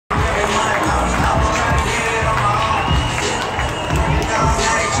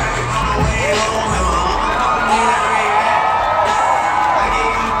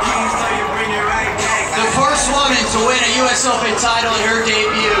US Open title in her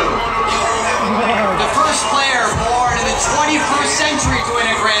debut. The first player born in the 21st century to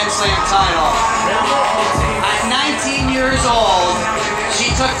win a Grand Slam title. At 19 years old, she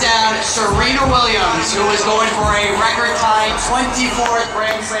took down Serena Williams, who was going for a record-tying 24th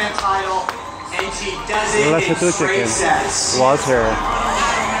Grand Slam title, and she does it in straight sets. Was her.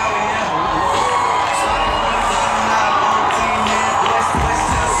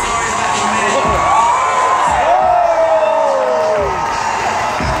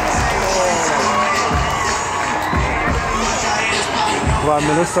 Prime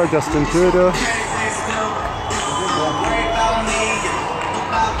Minister Justin Trudu.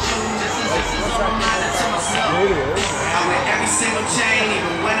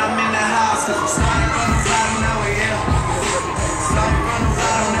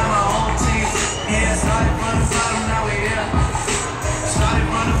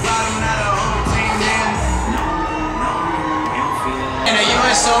 And a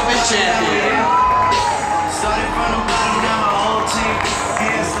US Open champion.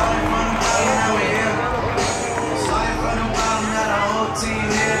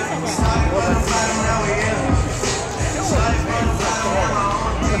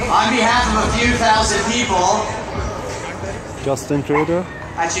 On behalf of a few thousand people, Justin Trudu.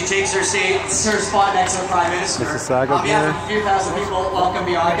 as she takes her seat, her spot next to the Prime Minister. Mississauga On behalf of a few thousand people, welcome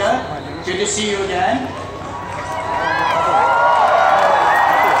Bianca. Good to see you again.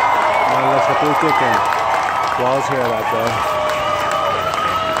 And the Chateau chicken was here that day.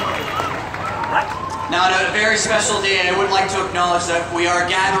 Now, on a very special day, I would like to acknowledge that we are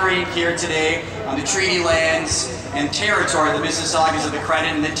gathering here today on the treaty lands and territory of the Mississaugas of the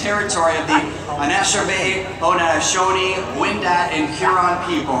Credit and the territory of the Anishinaabe, Haudenosaunee, Wendat, and Huron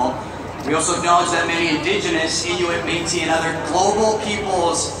people. We also acknowledge that many Indigenous, Inuit, Métis, and other global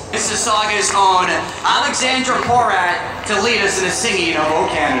peoples, Mississauga's own Alexandra Porat, to lead us in the singing of O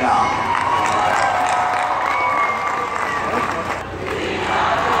Canada.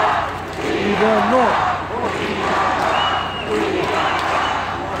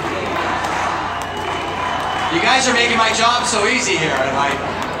 You guys are making my job so easy here.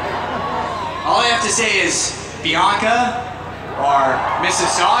 All I have to say is Bianca, or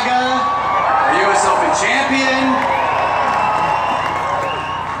Mississauga, or US Open champion.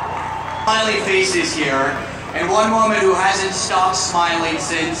 Smiley faces here, and one woman who hasn't stopped smiling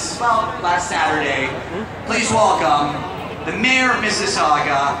since, well, last Saturday. Please welcome the Mayor of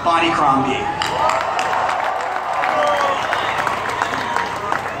Mississauga, Bonnie Crombie.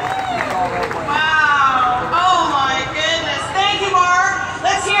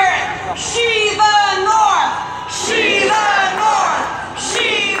 She the North! She the North!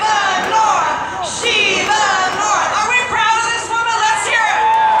 She the North! She the North! Are we proud of this woman? Let's hear it!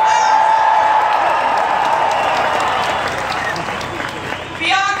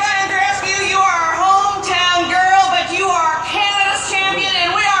 Bianca Andreescu, you are our hometown girl, but you are Canada's champion,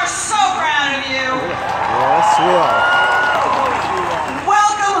 and we are so proud of you! Yes, we are.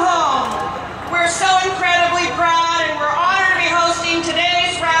 Welcome home! We're so incredibly proud, and we're honored to be hosting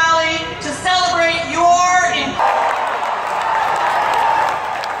today's rally to celebrate your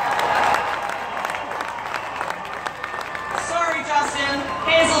Sorry, Justin.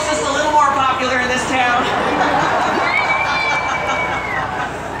 Hazel's just a little more popular in this town.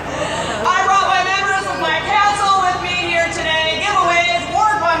 I brought my members of my council with me here today. Giveaways,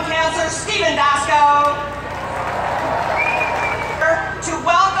 Ward 1 Councillor Stephen Dasco. To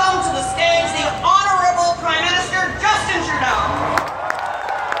welcome to the stage the Honourable Prime Minister Justin Trudeau.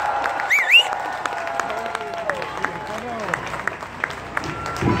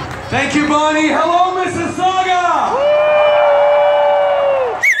 Thank you, Bonnie. Hello, Mississauga!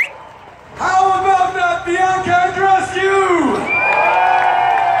 How about that Bianca Andreescu?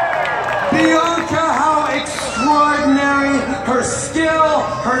 Bianca, how extraordinary her skill,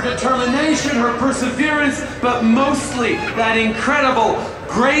 her determination, her perseverance, but mostly that incredible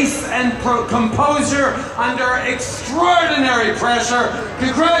grace and composure under extraordinary pressure.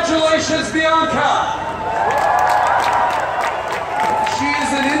 Congratulations, Bianca! She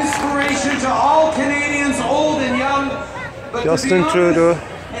is an inspiration to all Canadians, old and young. But Justin Trudu,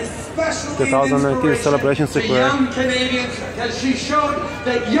 especially 2019 celebration to square. young Canadians, because she showed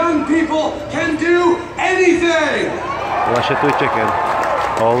that young people can do anything. Chateau chicken,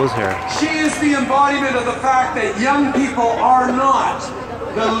 always here. She is the embodiment of the fact that young people are not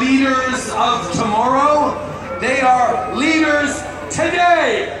the leaders of tomorrow. They are leaders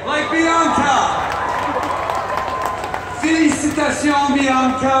today, like Bianca. Félicitations,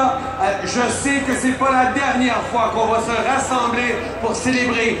 Bianca. Je sais que c'est pas la dernière fois qu'on va se rassembler pour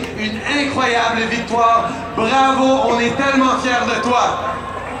célébrer une incroyable victoire. Bravo, on est tellement fiers de toi.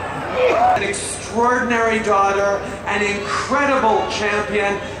 An extraordinary daughter, an incredible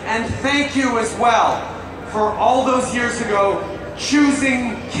champion, and thank you as well for all those years ago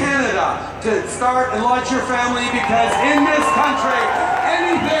choosing Canada to start and launch your family, because in this country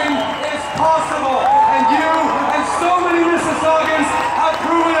anything is possible, and you and so many Mississaugas have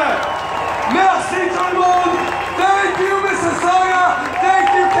proven it. Merci tout le monde. Thank you Mississauga. Thank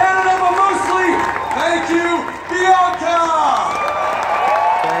you Canada, but mostly thank you Bianca.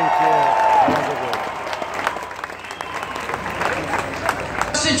 Thank you. That was good.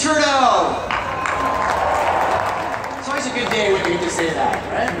 Trudu! It's always a good day when you get to say that,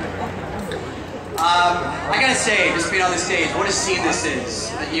 right? I gotta say, just being on the stage, what a scene this is.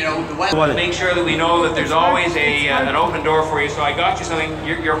 You know, the weather. To make sure that we know that there's always an open door for you, so I got you something.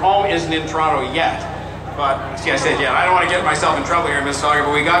 Your home isn't in Toronto yet. But, see, I said, yeah, I don't want to get myself in trouble here in Mississauga,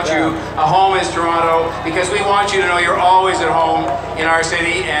 but we got you a home is Toronto, because we want you to know you're always at home in our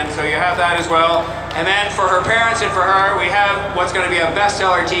city, and so you have that as well. And then for her parents and for her, we have what's going to be a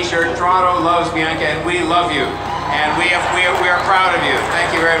bestseller t-shirt, Toronto Loves Bianca, and we love you. And we are proud of you.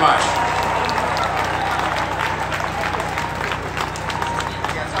 Thank you very much.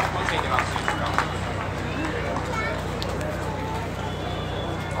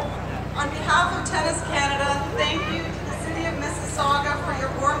 On behalf of Tennis Canada, thank you to the City of Mississauga for your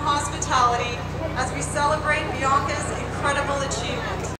warm hospitality as we celebrate Bianca's incredible achievement.